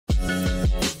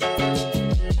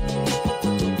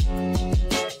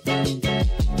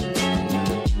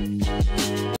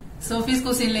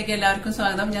കുസീനിലേക്ക് എല്ലാവർക്കും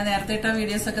സ്വാഗതം. ഞാൻ നേരത്തെ ഇട്ട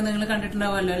വീഡിയോസ് ഒക്കെ നിങ്ങൾ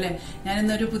കണ്ടിട്ടുണ്ടാവുമല്ലോ അല്ലെ. ഞാൻ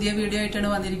ഇന്നൊരു പുതിയ വീഡിയോ ആയിട്ടാണ്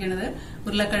വന്നിരിക്കുന്നത്.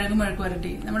 ഉരുളക്കിഴങ്ങ്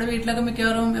മെഴുക്കുവരട്ടി. നമ്മുടെ വീട്ടിലൊക്കെ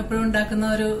മിക്കവാറും എപ്പോഴും ഉണ്ടാക്കുന്ന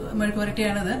ഒരു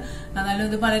മെഴുക്കുവരട്ടിയാണിത്. എന്നാലും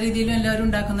ഇത് പല രീതിയിലും എല്ലാവരും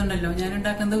ഉണ്ടാക്കുന്നുണ്ടല്ലോ. ഞാൻ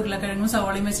ഉണ്ടാക്കുന്നത് ഉരുളക്കിഴങ്ങും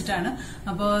സവാളയും വെച്ചിട്ടാണ്.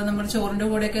 അപ്പോൾ നമ്മുടെ ചോറിന്റെ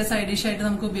കൂടെയൊക്കെ സൈഡ് ഡിഷ് ആയിട്ട്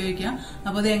നമുക്ക് ഉപയോഗിക്കാം.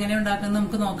 അപ്പോൾ ഇത് എങ്ങനെ ഉണ്ടാക്കുന്നത്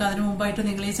നമുക്ക് നോക്കാം. അതിന് മുമ്പായിട്ട്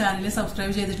നിങ്ങൾ ഈ ചാനൽ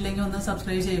സബ്സ്ക്രൈബ് ചെയ്തിട്ടില്ലെങ്കിൽ ഒന്ന്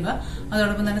സബ്സ്ക്രൈബ് ചെയ്യുക.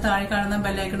 അതോടൊപ്പം തന്നെ താഴെ കാണുന്ന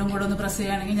ബെല്ലൈക്കണും കൂടെ ഒന്ന് പ്രസ്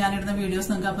ചെയ്യുകയാണെങ്കിൽ ഞാനിടുന്ന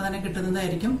വീഡിയോസ് നിങ്ങൾക്ക് അപ്പോൾ തന്നെ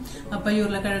കിട്ടുന്നതായിരിക്കും. അപ്പൊ ഈ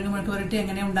ഉരുളക്കിഴങ്ങ് മെഴുക്കുവരട്ടി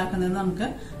എങ്ങനെ ഉണ്ടാക്കുന്നത് നമുക്ക്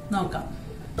നോക്കാം.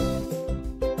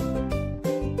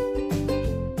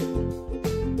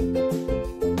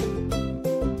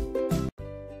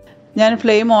 ഞാൻ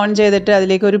ഫ്ലെയിം ഓൺ ചെയ്തിട്ട്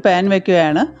അതിലേക്ക് ഒരു പാൻ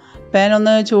വെക്കുകയാണ്. പാൻ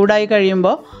ഒന്ന് ചൂടായി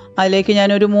കഴിയുമ്പോൾ അതിലേക്ക്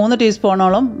ഞാനൊരു 3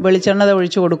 ടീസ്പൂണോളം വെളിച്ചെണ്ണ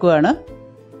ഒഴിച്ചു കൊടുക്കുകയാണ്.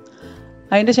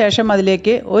 അതിൻ്റെ ശേഷം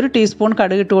അതിലേക്ക് 1 ടീസ്പൂൺ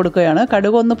കടുക് ഇട്ട് കൊടുക്കുകയാണ്.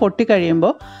 കടുക് ഒന്ന് പൊട്ടി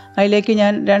കഴിയുമ്പോൾ അതിലേക്ക്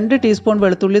ഞാൻ 2 ടീസ്പൂൺ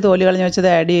വെളുത്തുള്ളി തോല് കളഞ്ഞ്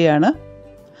വെച്ചത് ആഡ് ചെയ്യുകയാണ്.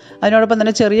 അതിനോടൊപ്പം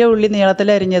തന്നെ ചെറിയ ഉള്ളി നീളത്തിൽ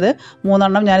അരിഞ്ഞത് 3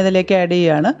 എണ്ണം ഞാനിതിലേക്ക് ആഡ്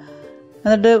ചെയ്യുകയാണ്.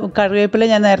 എന്നിട്ട് കറിവേപ്പില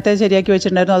ഞാൻ നേരത്തെ ശരിയാക്കി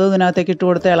വെച്ചിട്ടുണ്ടായിരുന്നു, അത് ഇതിനകത്തേക്ക് ഇട്ട്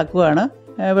കൊടുത്ത് ഇളക്കുകയാണ്.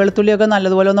 വെളുത്തുള്ളിയൊക്കെ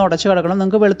നല്ലതുപോലെ ഒന്ന് ഉടച്ചു കൊടുക്കണം.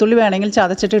 നിങ്ങൾക്ക് വെളുത്തുള്ളി വേണമെങ്കിൽ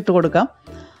ചതച്ചിട്ട് ഇട്ട് കൊടുക്കാം.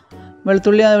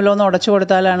 വെളുത്തുള്ളി അതുപോലെ ഒന്ന് ഉടച്ചു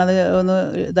കൊടുത്താലാണ് അത് ഒന്ന്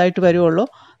ഇതായിട്ട് വരുള്ളൂ,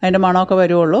 അതിൻ്റെ മണമൊക്കെ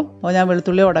വരുള്ളൂ. അപ്പോൾ ഞാൻ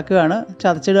വെളുത്തുള്ളി ഉടക്കുകയാണ്.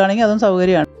 ചതച്ചിടുകയാണെങ്കിൽ അതും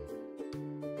സൗകര്യമാണ്.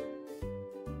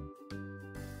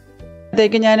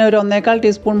 അതിലേക്ക് ഞാൻ ഒരു 1.25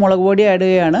 ടീസ്പൂൺ മുളക് പൊടി ആഡ്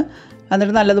ചെയ്യുകയാണ്.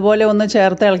 എന്നിട്ട് നല്ലതുപോലെ ഒന്ന്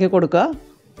ചേർത്ത് ഇളക്കി കൊടുക്കുക.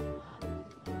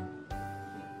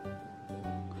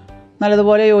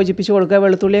 നല്ലതുപോലെ യോജിപ്പിച്ച് കൊടുക്കുക.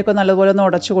 വെളുത്തുള്ളിയൊക്കെ നല്ലതുപോലെ ഒന്ന്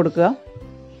ഉടച്ചു കൊടുക്കുക.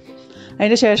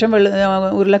 അതിന് ശേഷം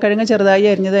ഉരുളക്കിഴങ്ങ് ചെറുതായി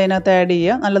അരിഞ്ഞത് അതിനകത്ത് ആഡ്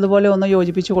ചെയ്യുക. നല്ലതുപോലെ ഒന്ന്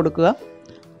യോജിപ്പിച്ച് കൊടുക്കുക.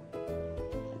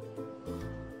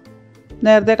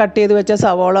 നേരത്തെ കട്ട് ചെയ്ത് വെച്ച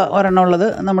സവോള ഒരെണ്ണമുള്ളത്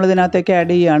നമ്മളിതിനകത്തേക്ക്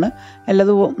ആഡ് ചെയ്യുകയാണ്.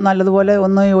 നല്ലതുപോലെ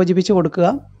ഒന്ന് യോജിപ്പിച്ച് കൊടുക്കുക.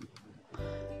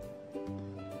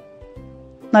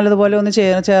 നല്ലതുപോലെ ഒന്ന്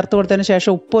ചേർത്ത് കൊടുത്തതിന്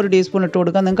ശേഷം ഉപ്പ് 1 ടീസ്പൂൺ ഇട്ട്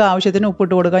കൊടുക്കുക. നിങ്ങൾക്ക് ആവശ്യത്തിന് ഉപ്പ്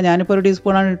ഇട്ട് കൊടുക്കുക. ഞാനിപ്പോൾ 1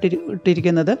 ടീസ്പൂണാണ്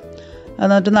ഇട്ടിരിക്കുന്നത്.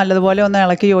 എന്നിട്ട് നല്ലതുപോലെ ഒന്ന്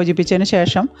ഇളക്കി യോജിപ്പിച്ചതിന്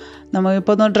ശേഷം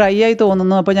നമുക്കിപ്പോൾ ഒന്ന് ഡ്രൈ ആയി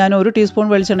തോന്നുന്നു. അപ്പോൾ ഞാൻ 1 ടീസ്പൂൺ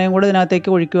വെളിച്ചെണ്ണയും കൂടി ഇതിനകത്തേക്ക്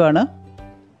ഒഴിക്കുകയാണ്.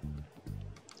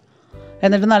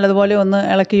 എന്നിട്ട് നല്ലതുപോലെ ഒന്ന്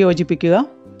ഇളക്കി യോജിപ്പിക്കുക.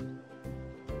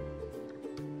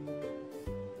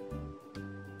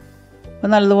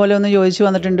 അപ്പോൾ നല്ലതുപോലെ ഒന്ന് യോജിച്ച്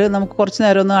വന്നിട്ടുണ്ട്. നമുക്ക് കുറച്ച്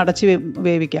നേരം ഒന്ന് അടച്ച്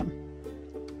വേവിക്കാം.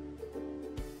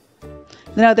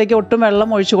 ഇതിനകത്തേക്ക് ഒട്ടും വെള്ളം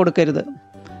ഒഴിച്ച് കൊടുക്കരുത്.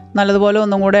 നല്ലതുപോലെ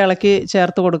ഒന്നും കൂടെ ഇളക്കി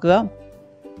ചേർത്ത് കൊടുക്കുക.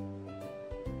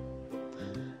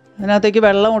 ഇതിനകത്തേക്ക്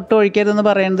വെള്ളം ഒട്ടും ഒഴിക്കരുതെന്ന്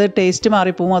പറയുന്നത് ടേസ്റ്റ്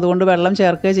മാറിപ്പോവും. അതുകൊണ്ട് വെള്ളം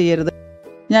ചേർക്കുക ചെയ്യരുത്.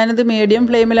 ഞാനിത് മീഡിയം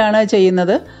ഫ്ലെയിമിലാണ്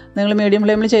ചെയ്യുന്നത്. നിങ്ങൾ മീഡിയം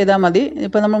ഫ്ലെയിമിൽ ചെയ്താൽ മതി.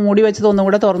 ഇപ്പോൾ നമ്മൾ മൂടി വെച്ചത് ഒന്നും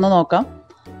കൂടെ തുറന്ന് നോക്കാം.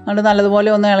 അതുകൊണ്ട് നല്ലതുപോലെ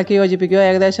ഒന്ന് ഇളക്കി യോജിപ്പിക്കുക.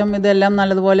 ഏകദേശം ഇതെല്ലാം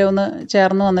നല്ലതുപോലെ ഒന്ന്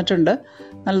ചേർന്ന് വന്നിട്ടുണ്ട്.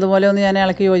 നല്ലതുപോലെ ഒന്ന് ഞാൻ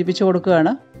ഇളക്കി യോജിപ്പിച്ച്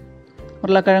കൊടുക്കുകയാണ്.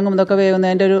 ഉരുളക്കിഴങ്ങും ഇതൊക്കെ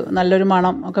വേവുന്നതിൻ്റെ ഒരു നല്ലൊരു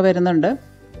മണം ഒക്കെ വരുന്നുണ്ട്.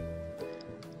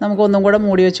 നമുക്കൊന്നും കൂടെ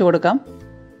മൂടി വെച്ച് കൊടുക്കാം.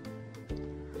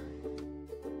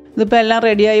 ഇതിപ്പോൾ എല്ലാം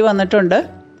റെഡിയായി വന്നിട്ടുണ്ട്.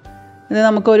 ഇത്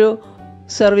നമുക്കൊരു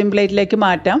സെർവിങ് പ്ലേറ്റിലേക്ക്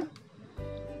മാറ്റാം.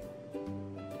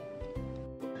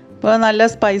 ഇപ്പോൾ നല്ല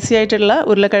സ്പൈസി ആയിട്ടുള്ള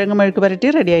ഉരുളക്കിഴങ്ങ് മെഴുക്കുവരട്ടി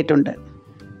റെഡി ആയിട്ടുണ്ട്.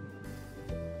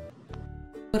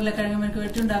 ഉരുളക്കിഴങ്ങ്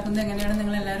മെഴുക്കുവരട്ടി ഉണ്ടാക്കുന്നത് എങ്ങനെയാണ്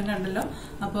നിങ്ങൾ എല്ലാവരും കണ്ടല്ലോ.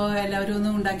 അപ്പോൾ എല്ലാവരും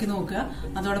ഒന്ന് ഉണ്ടാക്കി നോക്കുക.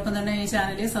 അതോടൊപ്പം തന്നെ ഈ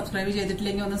ചാനൽ സബ്സ്ക്രൈബ്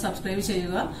ചെയ്തിട്ടില്ലെങ്കിൽ ഒന്ന് സബ്സ്ക്രൈബ്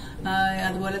ചെയ്യുക.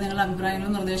 അതുപോലെ നിങ്ങളുടെ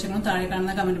അഭിപ്രായങ്ങളും നിർദ്ദേശങ്ങളും താഴെ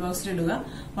കാണുന്ന കമന്റ് ബോക്സിൽ ഇടുക.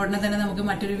 ഉടനെ തന്നെ നമുക്ക്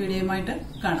മറ്റൊരു വീഡിയോയുമായിട്ട്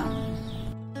കാണാം.